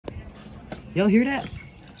Y'all hear that?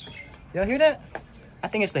 Y'all hear that? I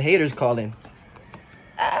think it's the haters calling.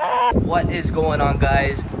 What is going on,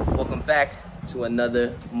 guys? Welcome back to another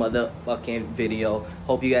motherfucking video.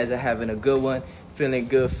 Hope you guys are having a good one. Feeling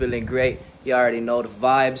good, feeling great. You already know the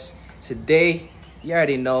vibes. Today, you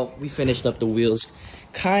already know we finished up the wheels.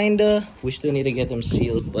 Kinda. We still need to get them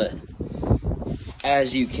sealed, but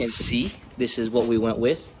as you can see, this is what we went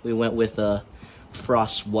with. We went with a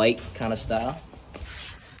frost white kind of style.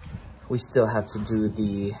 We still have to do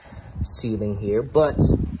the sealing here, but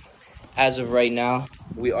as of right now,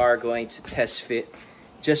 we are going to test fit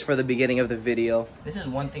just for the beginning of the video. This is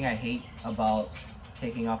one thing I hate about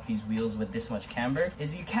taking off these wheels with this much camber,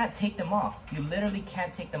 is you can't take them off. You literally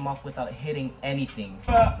can't take them off without hitting anything.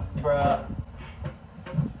 Bruh,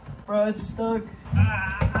 it's stuck.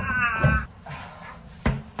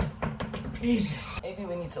 Easy. Maybe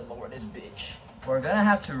we need to lower this bitch. We're gonna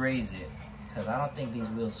have to raise it, because I don't think these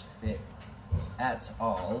wheels fit at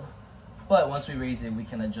all. But once we raise it, we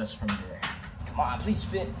can adjust from there. Come on, please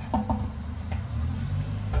fit.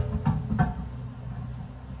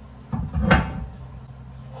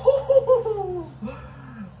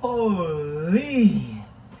 Holy!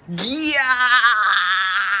 Yeah!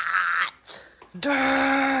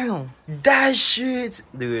 Damn! That shit!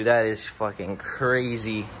 Dude, that is fucking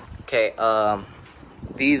crazy. Okay,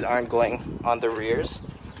 these aren't going on the rears.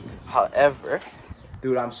 However,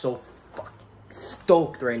 dude, I'm so fucking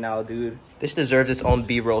stoked right now, dude. This deserves its own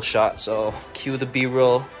B-roll shot, so cue the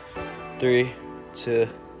B-roll. 3, 2.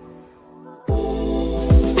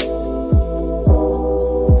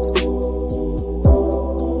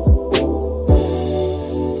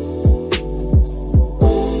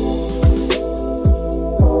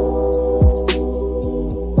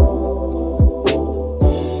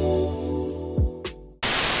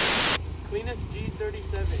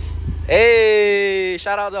 G37. Hey,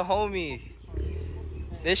 shout out to homie.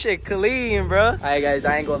 This shit clean, bro. All right, guys,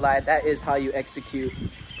 I ain't gonna lie. That is how you execute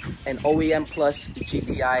an OEM Plus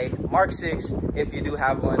GTI Mark 6 if you do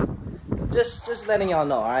have one. Just letting y'all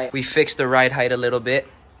know, all right? We fixed the ride height a little bit,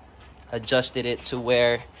 adjusted it to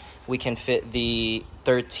where we can fit the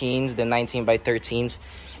 13s, the 19 by 13s.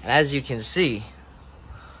 And as you can see,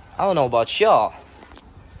 I don't know about y'all,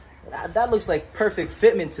 that looks like perfect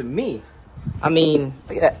fitment to me. I mean,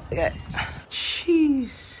 look at that, look at that.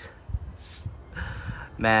 Jeez.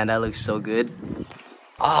 Man, that looks so good.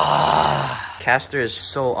 Ah, caster is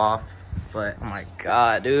so off, but oh my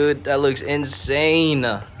god, dude, that looks insane.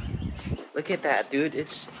 Look at that, dude.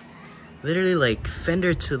 It's literally like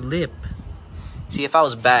fender to lip. See, if I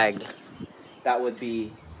was bagged, that would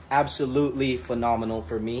be absolutely phenomenal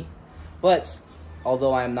for me. But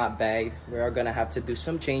although I am not bagged, we are gonna have to do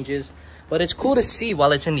some changes. But it's cool to see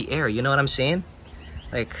while it's in the air, you know what I'm saying?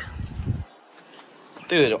 Like,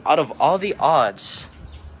 dude, out of all the odds,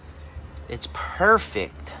 it's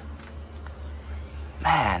perfect.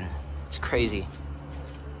 Man, it's crazy.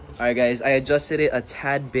 All right, guys, I adjusted it a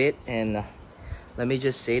tad bit, and let me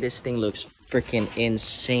just say this thing looks freaking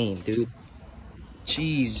insane, dude.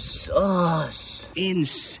 Jesus,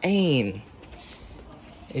 insane.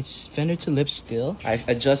 It's fender to lip still. I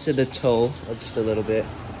adjusted the toe just a little bit.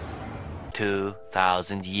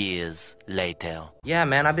 2,000 years later. Yeah,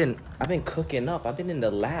 man, I've been cooking up. I've been in the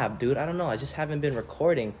lab, dude. I don't know. I just haven't been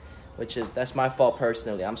recording, that's my fault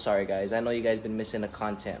personally. I'm sorry, guys. I know you guys been missing the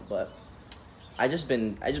content, but I just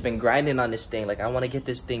been grinding on this thing. Like, I want to get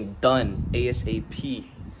this thing done ASAP.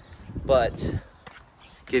 But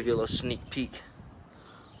give you a little sneak peek.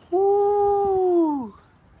 Woo!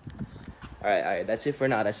 All right, that's it for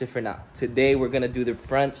now. Today we're gonna do the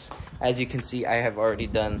fronts. As you can see, I have already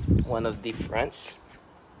done one of the fronts,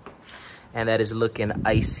 and that is looking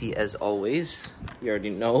icy as always. You already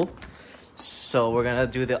know. So we're gonna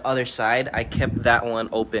do the other side. I kept that one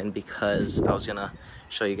open because I was gonna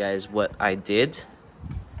show you guys what I did.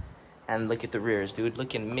 And look at the rears, dude,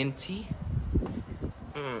 looking minty.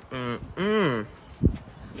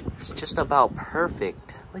 It's just about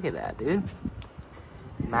perfect. Look at that, dude.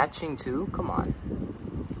 Matching too, come on.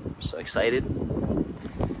 I'm so excited.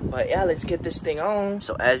 But yeah, let's get this thing on.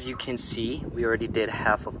 So as you can see, we already did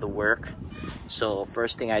half of the work. So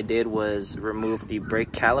first thing I did was remove the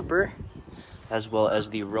brake caliper as well as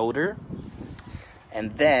the rotor.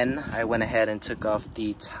 And then I went ahead and took off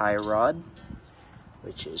the tie rod,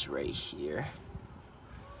 which is right here.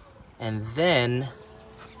 And then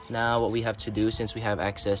now what we have to do, since we have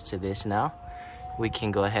access to this now, we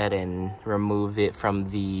can go ahead and remove it from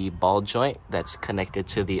the ball joint that's connected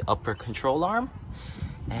to the upper control arm.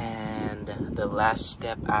 And the last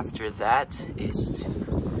step after that is to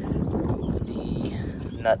remove the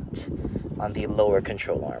nut on the lower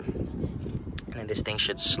control arm. and this thing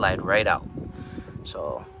should slide right out.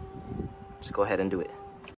 So let's go ahead and do it.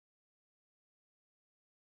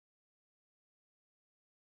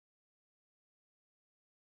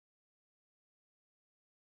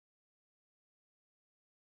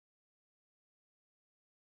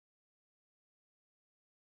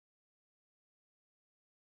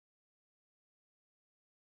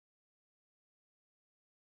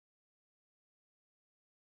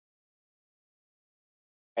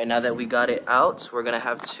 Right, now that we got it out, we're gonna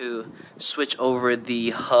have to switch over the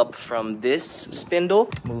hub from this spindle,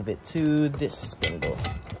 move it to this spindle.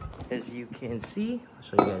 As you can see, I'll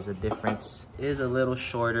show you guys the difference. It is a little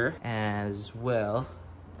shorter, as well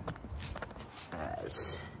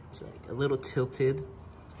as it's like a little tilted.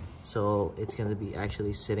 So it's gonna be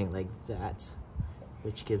actually sitting like that,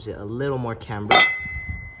 which gives it a little more camber.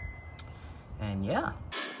 And yeah.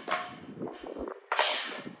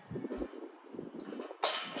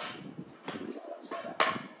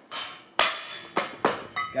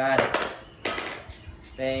 Got it.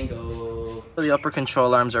 Bingo. The upper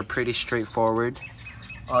control arms are pretty straightforward.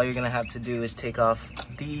 All you're gonna have to do is take off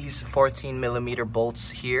these 14mm bolts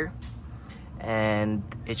here, and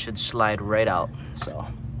it should slide right out. So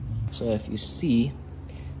if you see,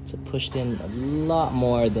 it's pushed in a lot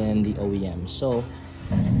more than the OEM. So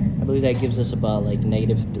I believe that gives us about like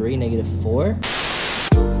 -3,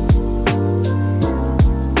 -4.